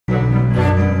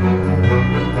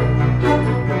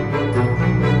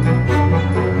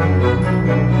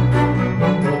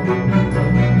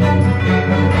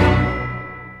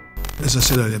as I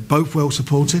said earlier, both well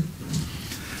supported.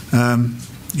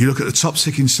 You look at the top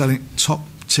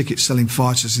ticket selling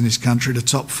fighters in this country, the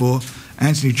top four: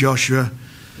 Anthony Joshua,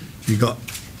 you got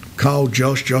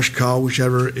Josh Carl,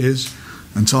 whichever it is,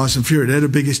 and Tyson Fury. They're the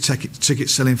biggest ticket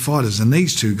selling fighters, and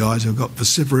these two guys have got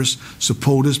vociferous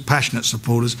supporters, passionate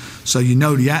supporters. So you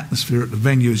know the atmosphere at the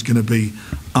venue is going to be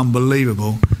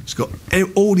unbelievable. It's got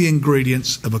all the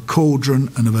ingredients of a cauldron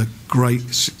and of a great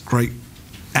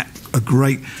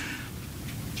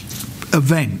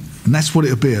event. And that's what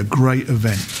it'll be, a great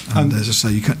event. And as I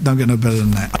say, don't get no better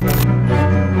than that.